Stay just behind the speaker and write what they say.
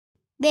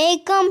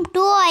Welcome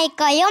to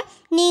ஐக்கயம்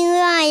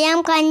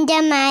நியூயம்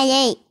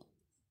Kanjamalai.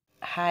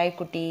 Hi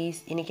குட்டீஸ்,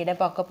 இன்றைக்கி என்ன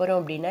பார்க்க போகிறோம்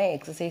அப்படின்னா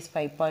exercise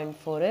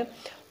 5.4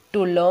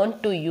 to learn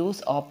to use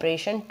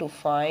operation to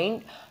find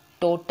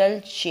total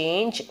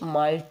change,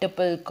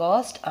 multiple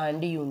cost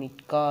and unit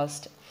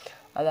cost.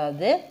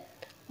 அதாவது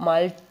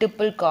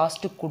multiple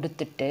cost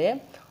கொடுத்துட்டு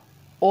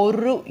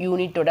ஒரு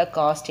யூனிட்டோட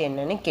காஸ்ட்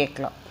என்னன்னு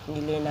கேட்கலாம்.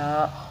 இல்லைனா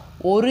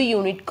ஒரு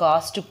யூனிட்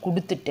காஸ்ட்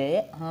கொடுத்துட்டு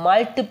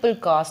மல்டிபிள்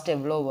காஸ்ட்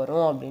எவ்வளோ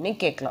வரும் அப்படின்னு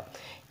கேட்கலாம்.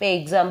 இப்போ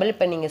எக்ஸாம்பிள்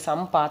இப்போ நீங்கள்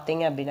சம்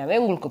பார்த்தீங்க அப்படின்னாவே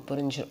உங்களுக்கு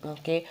புரிஞ்சிடும்.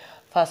 Okay,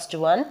 first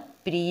one,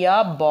 Priya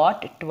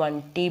pot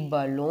 20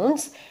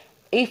 balloons.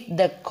 If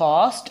the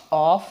cost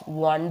of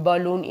one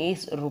balloon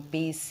is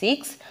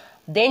 ₹6,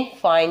 then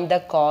find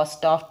the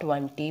cost of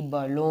 20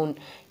 balloon.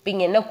 இப்போ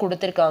இங்கே என்ன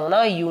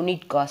கொடுத்துருக்காங்கன்னா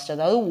யூனிட் காஸ்ட்,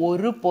 அதாவது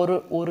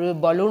ஒரு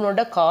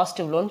பலூனோட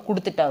காஸ்ட் இவ்வளோன்னு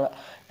கொடுத்துட்டாங்க.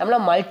 நம்மள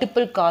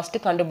மல்டிபிள் காஸ்ட்டு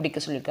கண்டுபிடிக்க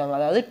சொல்லியிருக்காங்க.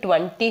 அதாவது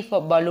 20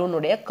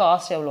 பலூனுடைய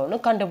காஸ்ட் எவ்வளோன்னு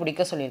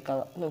கண்டுபிடிக்க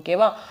சொல்லியிருக்காங்க.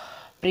 ஓகேவா,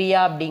 பிரியா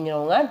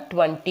அப்படிங்கிறவங்க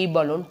 20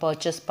 பலூன்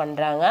பர்ச்சேஸ்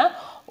பண்ணுறாங்க.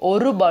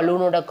 ஒரு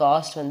பலூனோட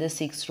காஸ்ட் வந்து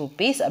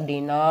 ₹6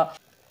 அப்படின்னா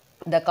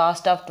the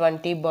cost of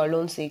 20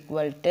 balloons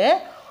equal to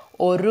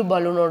ஒரு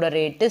பலூனோட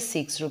ரேட்டு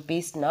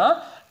 ₹6னா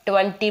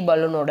 20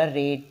 பலூனோட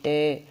ரேட்டு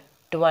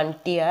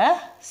 20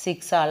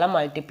 6ஆல்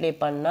மல்டிப்ளை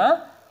பண்ணால்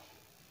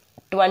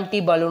 20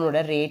 பலூனோட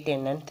ரேட்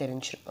என்னன்னு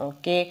தெரிஞ்சிடும்.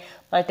 ஓகே,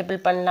 மல்டிபிள்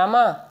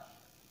பண்ணலாமா?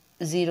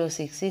 0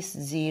 6 is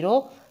 0,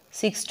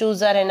 6 2s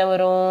are என்ன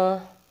வரும்?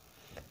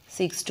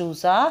 6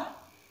 2s are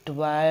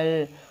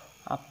 12.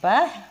 அப்போ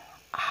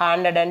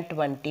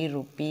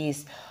 ₹120.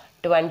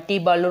 20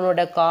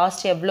 பலூனோட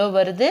காஸ்ட் எவ்வளோ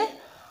வருது?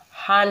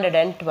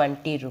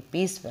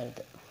 ₹120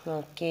 வருது.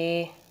 Okay,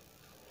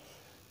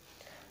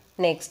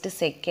 next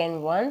second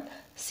one,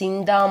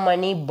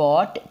 Chintamani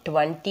pot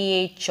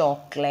 28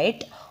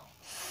 chocolate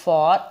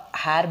for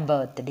her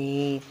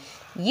birthday.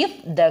 If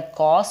the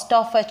cost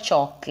of a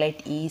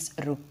chocolate is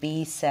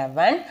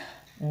 ₹7,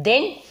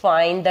 then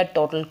find the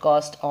total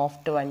cost of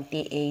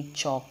 28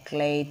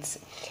 chocolates.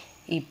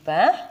 இப்போ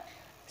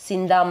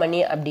சிந்தாமணி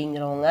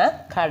அப்படிங்கிறவங்க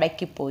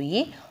கடைக்கு போய்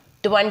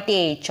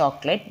 28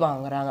 சாக்லேட்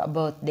வாங்குறாங்க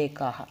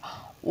பர்த்டேக்காக.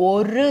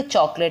 ஒரு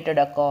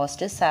சாக்லேட்டோட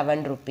காஸ்ட்டு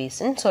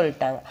 ₹7ன்னு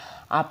சொல்லிட்டாங்க.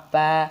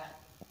 அப்போ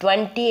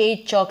 28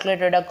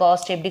 சாக்லேட்டோட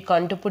காஸ்ட் எப்படி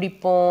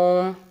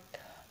கண்டுபிடிப்போம்?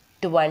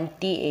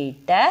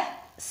 28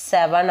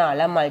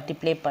 7ஆல்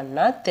மல்டிப்ளை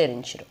பண்ணால்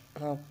தெரிஞ்சிடும்.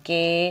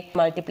 ஓகே,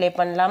 மல்டிப்ளை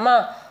பண்ணலாமா?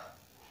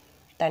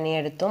 தனி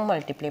எடுத்தும்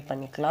மல்டிப்ளை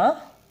பண்ணிக்கலாம்.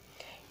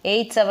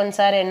 8 7s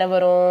are என்ன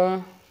வரும்?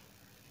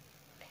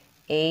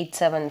 8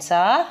 7s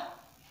are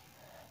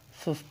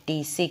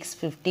 56.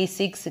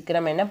 56க்கு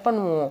நம்ம என்ன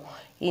பண்ணுவோம்?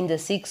 இந்த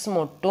 6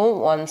 மட்டும்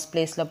ஒன்ஸ்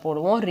பிளேஸில்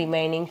போடுவோம்,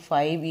 ரிமைனிங்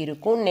 5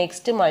 இருக்கும்.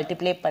 நெக்ஸ்ட்டு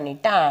மல்டிப்ளை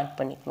பண்ணிவிட்டு ஆட்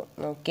பண்ணிக்கணும்.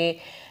 ஓகே,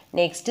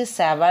 நெக்ஸ்ட்டு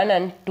 7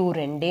 and 2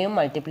 ரெண்டையும்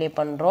மல்டிப்ளை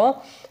பண்ணுறோம்.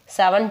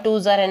 7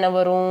 2s are என்ன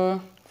வரும்?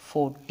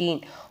 14.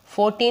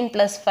 14 +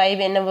 5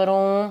 என்ன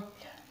வரும்?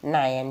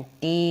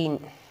 19.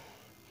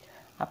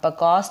 அப்போ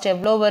காஸ்ட்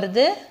எவ்வளோ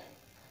வருது?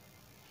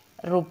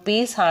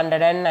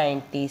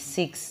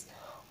 ₹196.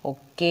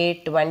 ஓகே,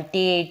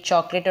 28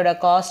 சாக்லேட்டோட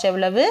காஸ்ட்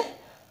எவ்வளவு?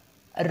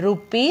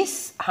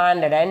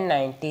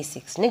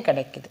 ₹196ன்னு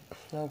கிடைக்குது.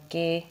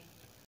 Okay,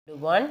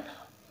 one,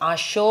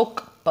 Ashok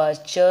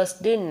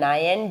purchased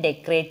 9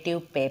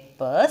 decorative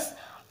papers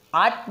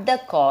at the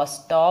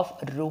cost of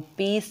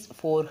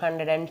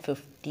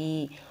 ₹450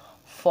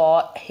 for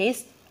his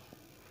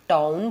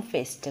town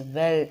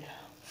festival.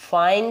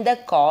 Find the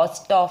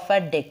cost of a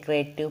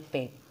decorative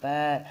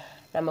paper.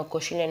 நம்ம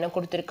கொஷின் என்ன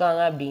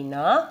கொடுத்துருக்காங்க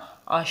அப்படின்னா,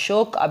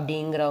 அசோக்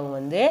அப்படிங்கிறவங்க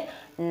வந்து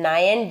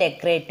 9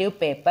 டெக்கரேட்டிவ்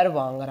பேப்பர்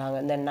வாங்குறாங்க.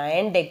 இந்த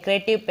 9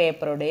 டெக்கரேட்டிவ்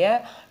பேப்பருடைய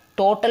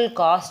டோட்டல்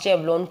காஸ்ட்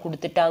எவ்வளோன்னு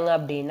கொடுத்துட்டாங்க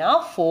அப்படின்னா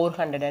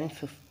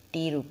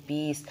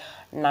 ₹450.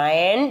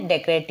 9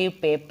 டெக்கரேட்டிவ்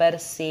பேப்பர்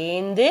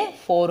சேர்ந்து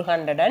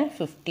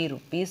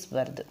 ₹450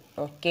 வருது.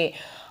 ஓகே,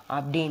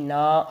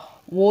 அப்படின்னா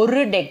ஒரு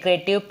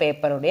டெக்கரேட்டிவ்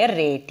பேப்பருடைய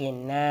ரேட்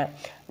என்ன?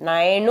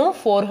 9ம்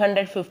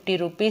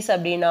 ₹450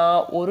 அப்படின்னா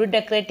ஒரு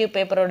டெக்கரேட்டிவ்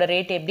பேப்பரோட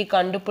ரேட் எப்படி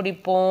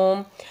கண்டுபிடிப்போம்?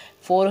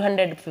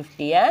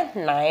 450-ஐ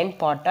 9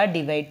 பார்ட்டாக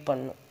டிவைட்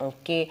பண்ணும்.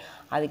 ஓகே,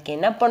 அதுக்கு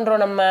என்ன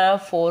பண்ணுறோம் நம்ம?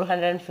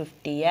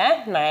 450-ஐ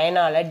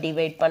 9ஆல்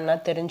டிவைட்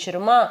பண்ணால்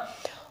தெரிஞ்சிருமா?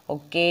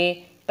 ஓகே,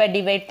 இப்போ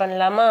டிவைட்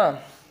பண்ணலாமா?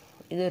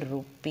 இது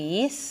 ₹.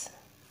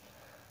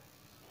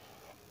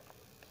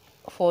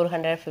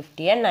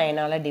 450-ஐ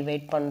 9ஆல்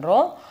டிவைட்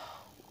பண்ணுறோம்.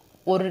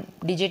 ஒரு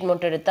டிஜிட்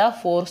மட்டும் எடுத்தால்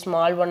 4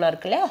 ஸ்மால் ஒன்னாக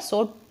இருக்கு இல்லையா? ஸோ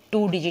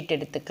 2 டிஜிட்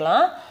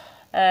எடுத்துக்கலாம்.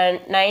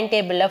 9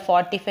 டேபிளில்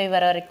 45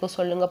 வர வரைக்கும்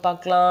சொல்லுங்கள்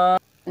பார்க்கலாம்.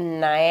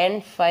 9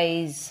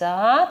 5s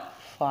are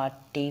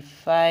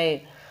 45.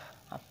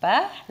 அப்போ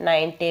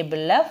 9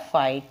 டேபிளில்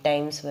 5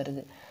 டைம்ஸ்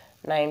வருது.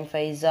 9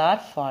 5s are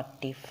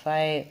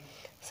 45.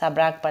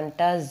 சப்ராக்ட்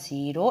பண்ணிட்டா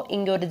 0.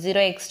 இங்கே ஒரு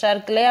 0 எக்ஸ்ட்ரா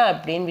இருக்கு இல்லையா?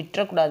 அப்படின்னு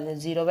விட்டுறக்கூடாது.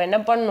 0வை என்ன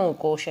பண்ணணும்?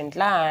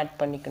 கோஷன்ட்டில் ஆட்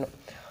பண்ணிக்கணும்.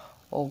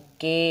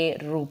 ஓகே,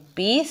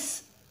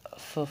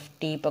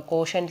 ₹50. இப்போ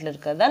கோஷன்ட்டில்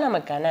இருக்கிறது தான்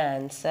நமக்கான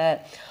ஆன்சர்.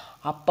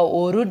 அப்போ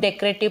ஒரு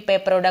டெக்கரேட்டிவ்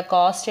பேப்பரோட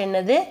காஸ்ட்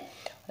என்னது?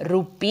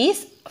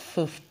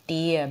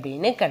 ₹50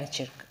 அப்படின்னு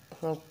கிடச்சிருக்கு.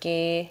 Okay,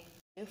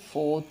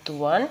 fourth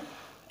one,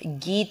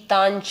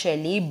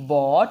 Geetanjali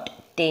bought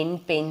 10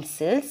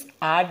 pencils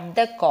at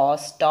the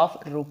cost of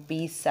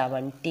rupees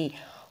 70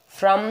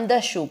 from the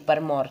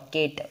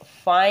supermarket.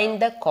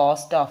 Find the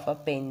cost of a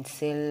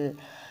pencil.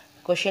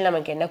 Question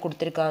நமக்கு என்ன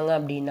கொடுத்துருக்காங்க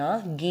அப்படின்னா,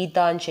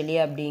 கீதாஞ்சலி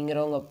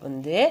அப்படிங்கிறவங்க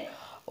வந்து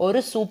ஒரு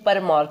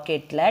சூப்பர்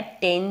மார்க்கெட்டில்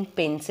 10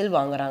 பென்சில்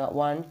வாங்குறாங்க.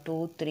 1 2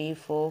 3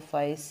 4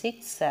 5 6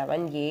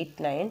 7 8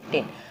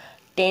 9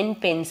 10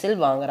 பென்சில்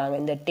வாங்குறாங்க.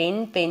 இந்த 10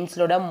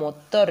 பென்சிலோட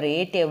மொத்த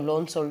ரேட்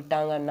எவ்வளோன்னு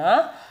சொல்லிட்டாங்கன்னா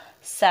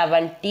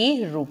 70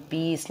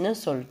 ருபீஸ்னு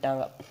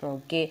சொல்லிட்டாங்க.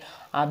 ஓகே,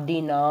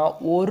 அப்படின்னா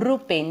ஒரு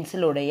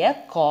பென்சிலுடைய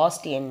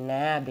காஸ்ட் என்ன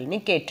அப்படின்னு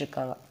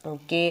கேட்டிருக்காங்க.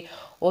 ஓகே,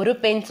 ஒரு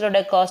பென்சிலோட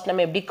காஸ்ட்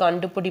நம்ம எப்படி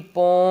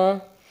கண்டுபிடிப்போம்?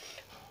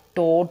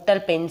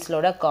 டோட்டல்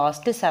பென்சிலோட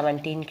காஸ்ட்டு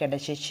 17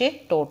 கிடச்சிச்சு.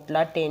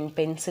 டோட்டலாக 10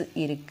 பென்சில்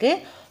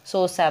இருக்குது. ஸோ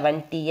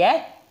 70யை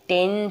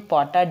 10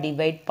 பார்ட்டாக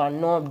டிவைட்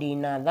பண்ணோம்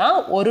அப்படின்னா தான்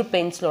ஒரு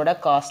பென்சிலோட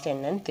காஸ்ட்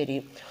என்னன்னு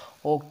தெரியும்.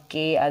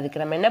 ஓகே,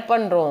 அதுக்கு நம்ம என்ன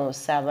பண்ணுறோம்?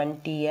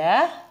 70யை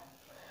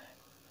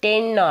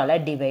 10ஆல்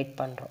டிவைட்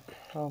பண்ணுறோம்.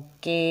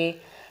 ஓகே,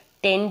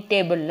 10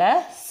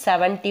 டேபிளில்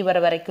 70 வர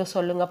வரைக்கும்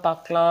சொல்லுங்கள்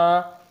பார்க்கலாம்.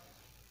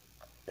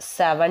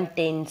 7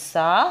 10s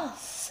are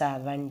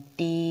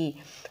 70.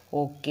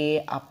 ஓகே,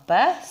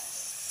 அப்போ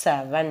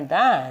 7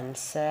 தான்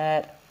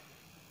ஆன்சர்.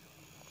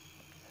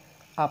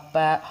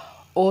 அப்போ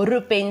ஒரு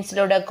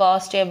பென்சிலோட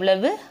காஸ்ட்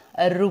எவ்வளவு?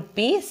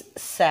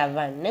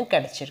 ₹7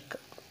 கிடச்சிருக்கு.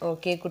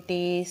 ஓகே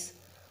குட்டீஸ்.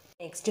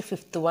 Next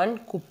 5th one.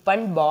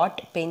 Kuppan bought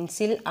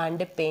pencil and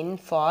pen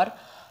for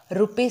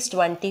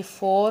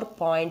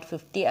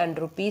 ₹24.50 and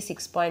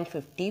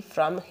 ₹6.50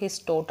 from his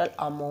total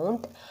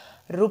amount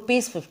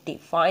 ₹50.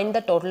 Find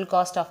the total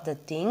cost of the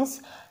things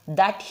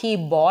that he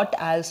bought.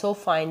 Also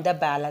find the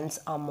balance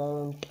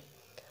amount.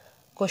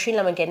 Question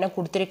நமக்கு என்ன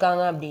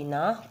கொடுத்துருக்காங்க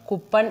அப்படின்னா,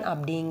 குப்பன்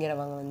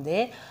அப்படிங்கிறவங்க வந்து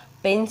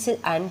pencil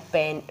and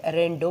pen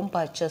ரெண்டும்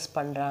purchase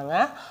பண்ணுறாங்க.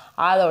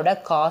 அதோட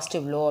cost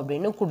இவ்வளோ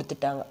அப்படின்னு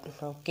கொடுத்துட்டாங்க.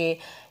 ஓகே,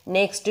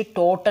 நெக்ஸ்ட்டு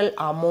டோட்டல்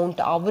அமௌண்ட்,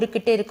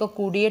 அவர்கிட்ட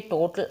இருக்கக்கூடிய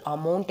டோட்டல்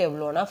அமௌண்ட்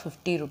எவ்வளோனா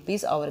 50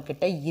 ருபீஸ்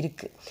அவர்கிட்ட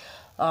இருக்குது.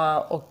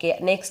 ஓகே,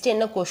 நெக்ஸ்ட்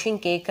என்ன கொஷின்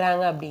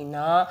கேட்குறாங்க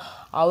அப்படின்னா,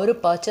 அவர்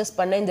பர்ச்சேஸ்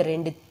பண்ண இந்த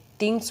 2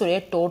 திங்ஸுடைய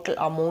டோட்டல்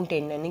அமௌண்ட்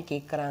என்னன்னு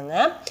கேட்குறாங்க.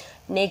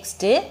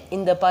 நெக்ஸ்ட்டு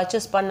இந்த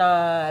பர்ச்சேஸ் பண்ண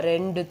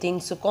 2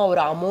 திங்ஸுக்கும்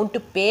அவர் அமௌண்ட்டு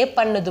பே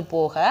பண்ணது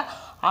போக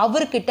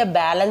அவர்கிட்ட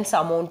பேலன்ஸ்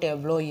அமௌண்ட்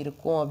எவ்வளோ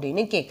இருக்கும்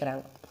அப்படின்னு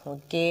கேட்குறாங்க.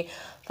 ஓகே,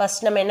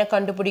 ஃபஸ்ட் நம்ம என்ன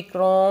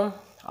கண்டுபிடிக்கிறோம்?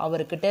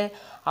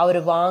 அவர்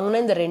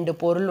வாங்கின இந்த 2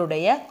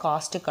 பொருளுடைய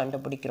காஸ்ட்டு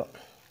கண்டுபிடிக்கிறோம்.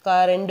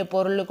 2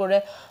 பொருள் கூட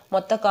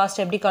மொத்த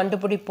காஸ்ட் எப்படி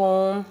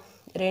கண்டுபிடிப்போம்?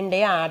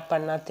 2ஐயும் ஆட்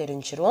பண்ணால்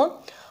தெரிஞ்சிரும்.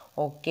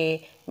 ஓகே,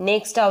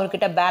 நெக்ஸ்ட்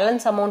அவர்கிட்ட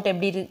பேலன்ஸ் அமௌண்ட்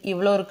எப்படி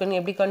இவ்வளோ இருக்குன்னு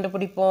எப்படி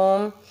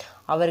கண்டுபிடிப்போம்?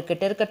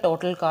 அவர்கிட்ட இருக்க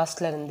டோட்டல்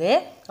காஸ்ட்லேருந்து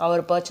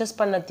அவர் பர்ச்சேஸ்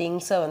பண்ண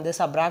திங்ஸை வந்து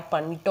சப்ராக்ட்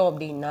பண்ணிட்டோம்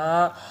அப்படின்னா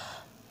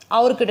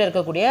அவர்கிட்ட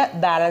இருக்கக்கூடிய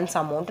பேலன்ஸ்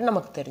அமௌண்ட்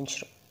நமக்கு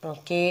தெரிஞ்சிடும்.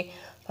 Okay,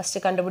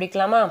 first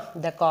கண்டுபிடிக்கலாமா?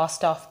 The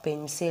cost of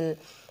pencil.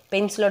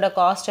 பென்சிலோட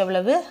cost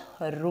எவ்வளவு?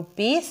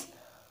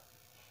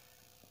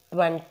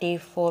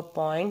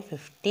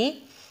 ₹24.50.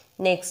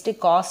 நெக்ஸ்ட்டு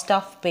காஸ்ட்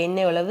ஆஃப் பென்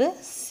எவ்வளவு?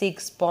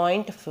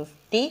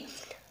 6.50.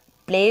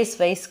 பிளேஸ்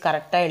வைஸ்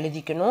கரெக்டாக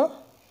எழுதிக்கணும்.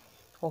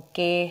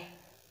 Okay,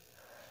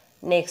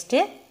 next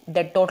the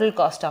total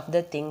cost of the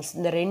things.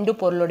 இந்த 2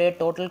 பொருளுடைய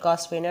டோட்டல்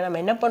காஸ்ட் வேணால் நம்ம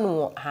என்ன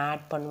பண்ணுவோம்?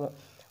 ஆட் பண்ணுவோம்.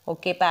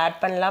 ஓகே, இப்போ ஆட்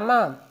பண்ணலாமா?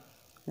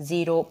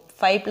 0.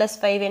 5 +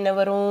 5 என்ன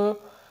வரும்?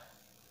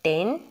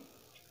 10.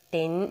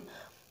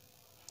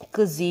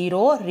 10க்கு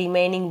 0,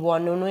 ரிமைனிங்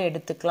 1ன்னு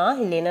எடுத்துக்கலாம்.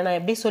 இல்லைன்னா நான்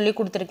எப்படி சொல்லி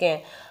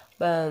கொடுத்துருக்கேன்?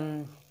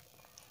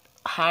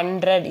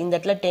 100, இந்த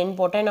இடத்துல 10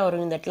 போட்டால் என்ன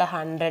வரும்? இந்த இடத்துல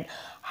 100.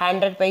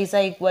 100 பைசா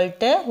equal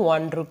to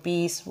 1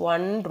 rupees.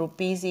 1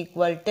 rupees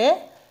equal to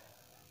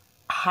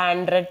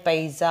 100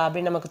 பைசா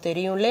அப்படின்னு நமக்கு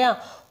தெரியும் இல்லையா?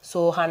 ஸோ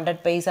 100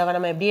 பைசாவை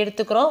நம்ம எப்படி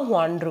எடுத்துக்கிறோம்?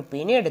 1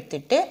 rupeeன்னு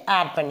எடுத்துகிட்டு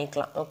ஆட்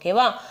பண்ணிக்கலாம்.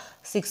 ஓகேவா?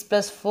 6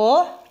 + 4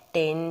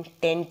 10.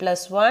 10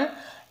 + 1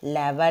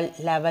 11.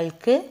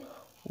 11க்கு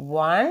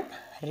 1,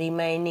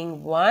 ரிமைனிங்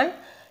 1.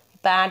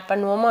 இப்போ ஆட்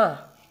பண்ணுவோமா?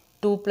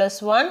 2 +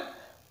 1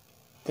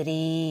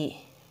 3.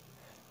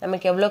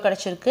 நமக்கு எவ்வளோ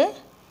கிடச்சிருக்கு?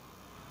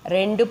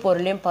 2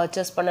 பொருளையும்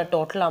பர்ச்சேஸ் பண்ண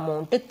டோட்டல்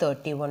அமௌண்ட்டு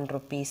 31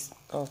 rupees.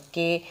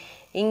 ஓகே,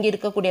 இங்கே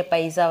இருக்கக்கூடிய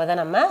பைசாவை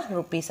தான் நம்ம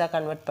ருப்பீஸாக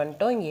கன்வெர்ட்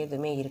பண்ணிட்டோம். இங்கே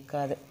எதுவுமே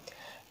இருக்காது.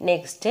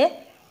 நெக்ஸ்ட்டு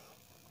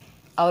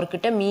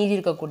அவர்கிட்ட மீதி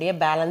இருக்கக்கூடிய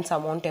பேலன்ஸ்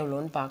அமௌண்ட்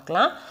எவ்வளோன்னு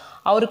பார்க்கலாம்.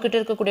 அவர்கிட்ட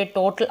இருக்கக்கூடிய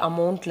டோட்டல்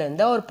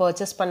அமௌண்ட்லேருந்து அவர்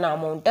பர்ச்சேஸ் பண்ண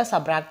அமௌண்ட்டை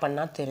சப்ராக்ட்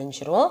பண்ணால்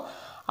தெரிஞ்சிரும்.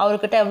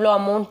 அவர்கிட்ட எவ்வளோ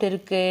அமௌண்ட்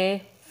இருக்குது?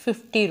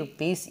 50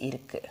 rupees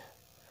இருக்குது.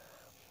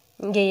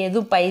 இங்கே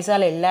எதுவும்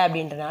பைசாவில் இல்லை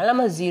அப்படின்றனால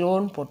நம்ம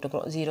 0ன்னு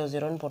போட்டுக்கிறோம்.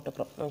 0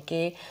 போட்டுக்கிறோம்.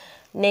 ஓகே,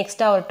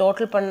 நெக்ஸ்ட்டு அவர்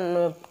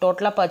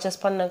டோட்டலாக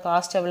பர்ச்சேஸ் பண்ண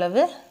காஸ்ட்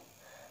எவ்வளவு?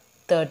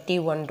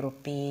 31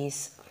 rupees.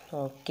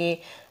 ஓகே,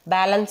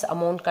 பேலன்ஸ்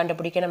அமௌண்ட்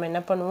கண்டுபிடிக்க நம்ம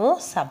என்ன பண்ணுவோம்?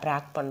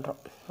 சப்ராக்ட்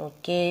பண்ணுறோம்.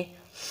 ஓகே,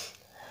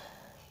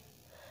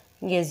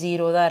 இங்கே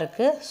 0 தான்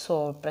இருக்குது. ஸோ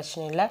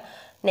பிரச்சனை இல்லை.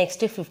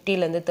 நெக்ஸ்ட்டு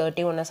 50லேருந்து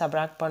 31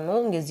 சப்ராக்ட்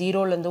பண்ணும். இங்கே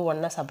 0லேருந்து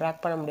 1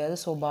 சப்ராக்ட் பண்ண முடியாது.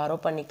 ஸோ பாரோ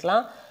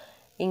பண்ணிக்கலாம்.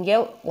 இங்கே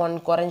 1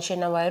 குறைஞ்சி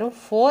என்னவாயிரும்?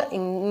 4.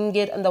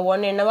 இங்கே அந்த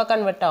 1 என்னவா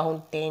கன்வெர்ட்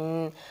ஆகும்? 10.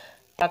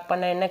 சப்ராக்ட்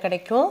பண்ணால் என்ன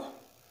கிடைக்கும்?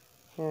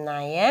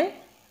 9.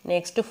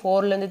 நெக்ஸ்ட்டு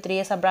 4லேருந்து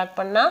 3 சப்ராக்ட்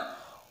பண்ணால்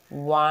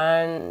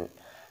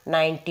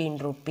 119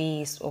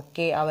 rupees.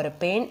 Okay, our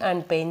pen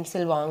and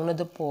pencil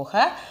வாங்கினது போக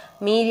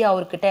மீதி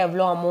அவர்கிட்ட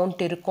எவ்வளோ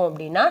அமௌண்ட் இருக்கும்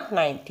அப்படின்னா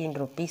 19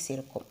 rupees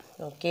இருக்கும்.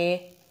 Okay,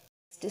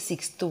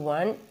 sixth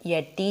one,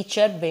 a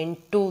teacher went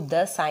to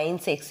the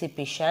science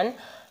exhibition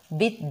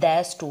with the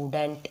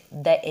student.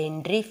 The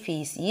entry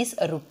fees is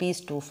rupees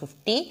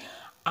 250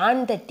 and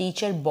the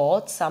teacher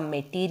bought some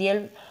material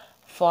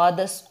for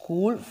the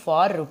school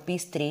for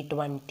rupees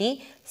 320.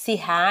 She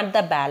had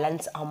the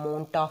balance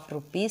amount of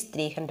rupees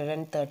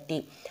 330.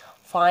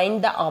 Find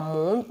the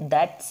amount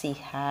that she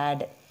had.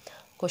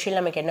 Question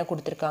நமக்கு என்ன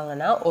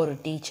கொடுத்துருக்காங்கன்னா, ஒரு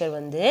teacher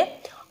வந்து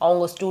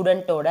அவங்க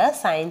ஸ்டூடெண்ட்டோட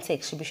science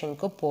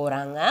எக்ஸிபிஷனுக்கு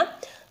போகிறாங்க.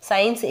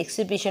 Science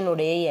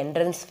எக்ஸிபிஷனுடைய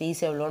entrance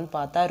fees எவ்வளோன்னு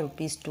பார்த்தா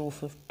rupees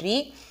 250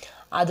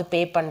 அது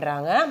பே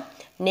பண்ணுறாங்க.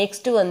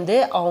 நெக்ஸ்ட்டு வந்து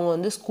அவங்க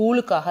வந்து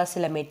ஸ்கூலுக்காக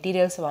சில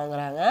மெட்டீரியல்ஸ்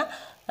வாங்குகிறாங்க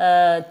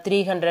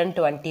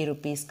 320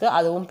 rupeesக்கு,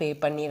 அதுவும் பே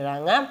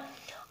பண்ணிடுறாங்க.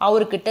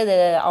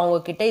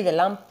 அவங்கக்கிட்ட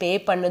இதெல்லாம் பே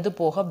பண்ணது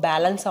போக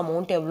பேலன்ஸ்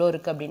அமௌண்ட் எவ்வளோ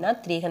இருக்குது அப்படின்னா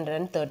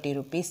 330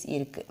 rupees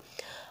இருக்குது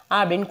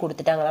அப்படின்னு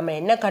கொடுத்துட்டாங்க. நம்ம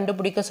என்ன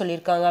கண்டுபிடிக்க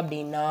சொல்லியிருக்காங்க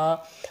அப்படின்னா,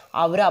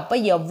 அவர் அப்போ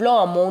எவ்வளோ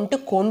அமௌண்ட்டு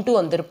கொண்டு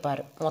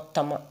வந்திருப்பார்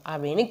மொத்தமாக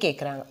அப்படின்னு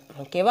கேட்குறாங்க.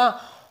 ஓகேவா,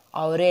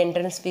 அவர்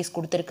என்ட்ரன்ஸ் ஃபீஸ்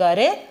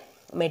கொடுத்துருக்காரு,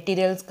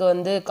 மெட்டீரியல்ஸ்க்கு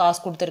வந்து காசு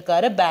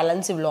கொடுத்துருக்காரு,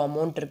 பேலன்ஸ் இவ்வளோ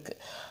அமௌண்ட் இருக்குது.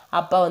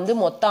 அப்போ வந்து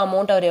மொத்த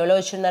அமௌண்ட் அவர் எவ்வளோ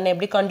வச்சுருந்தானே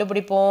எப்படி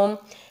கண்டுபிடிப்போம்?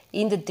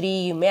 இந்த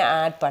 3யுமே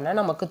ஆட் பண்ணால்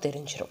நமக்கு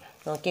தெரிஞ்சிடும்.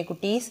 ஓகே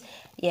குட்டீஸ்,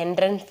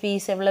 என்ட்ரன்ஸ்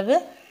ஃபீஸ் எவ்வளவு?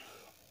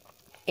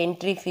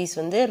 என்ட்ரி ஃபீஸ்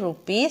வந்து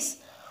rupees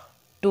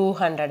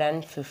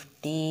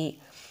 250.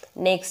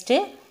 Next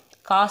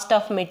cost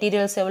of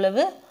materials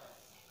எவ்வளவு?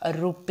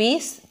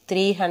 rupees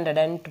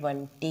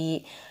 320.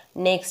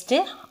 நெக்ஸ்ட்டு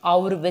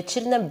அவர்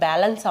வச்சுருந்த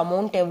பேலன்ஸ்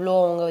அமௌண்ட் எவ்வளோ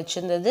அவங்க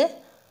வச்சுருந்தது?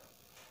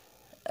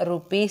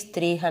 rupees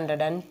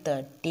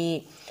 330.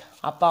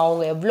 அப்போ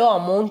அவங்க எவ்வளோ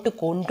அமௌண்ட்டு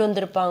கொண்டு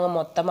வந்திருப்பாங்க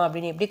மொத்தமாக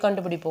அப்படின்னு எப்படி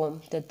கண்டுபிடிப்போம்?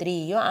 இந்த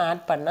 3யும்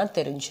ஆட் பண்ணால்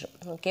தெரிஞ்சிடும்.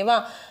 ஓகேவா,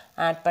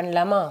 ஆட்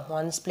பண்ணலாமா?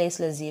 1s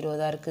பிளேஸில் 0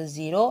 தான் இருக்குது,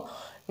 0.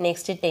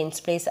 நெக்ஸ்ட்டு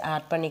 10s பிளேஸ்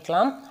ஆட்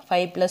பண்ணிக்கலாம்.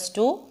 5 +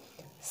 2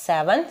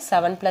 7,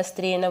 7 +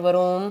 3 என்ன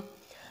வரும்?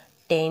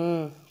 10.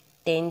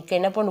 10க்கு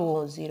என்ன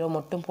பண்ணுவோம்? 0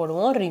 மட்டும்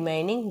போடுவோம்,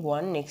 ரிமைனிங்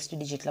 1 நெக்ஸ்ட்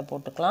டிஜிட்டில்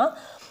போட்டுக்கலாம்.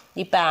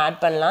 இப்போ ஆட்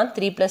பண்ணலாம்.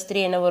 3 +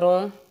 3 என்ன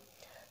வரும்?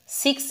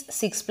 6,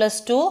 6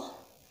 + 2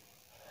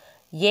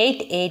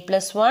 8, 8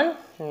 + 1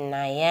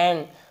 9,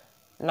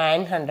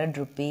 900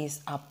 rupees.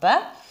 அப்போ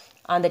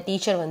அந்த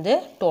டீச்சர் வந்து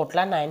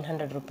டோட்டலாக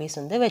 900 rupees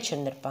வந்து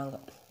வச்சுருந்துருப்பாங்க.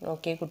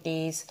 ஓகே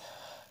குட்டீஸ்,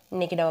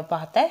 இன்றைக்கி நம்ம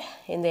பார்த்த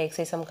இந்த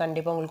எக்ஸசைஸம்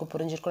கண்டிப்பாக உங்களுக்கு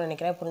புரிஞ்சிருக்கும்னு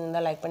நினைக்கிறேன்.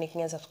 புரிஞ்சிருந்தால் லைக்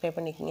பண்ணிக்கங்க, சப்ஸ்கிரைப்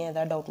பண்ணிக்கங்க.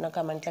 ஏதாவது டவுட்னா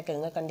கமெண்ட்டில்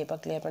கேளுங்க, கண்டிப்பாக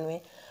கிளியர்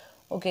பண்ணுவேன்.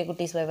 ஓகே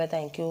குட்டீஸ், பை பை,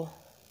 தேங்க்யூ.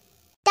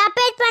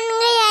 சப்போர்ட்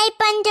பண்ணுங்க,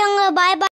 ஹெல்ப் பண்ணுங்க, பாய் பாய்.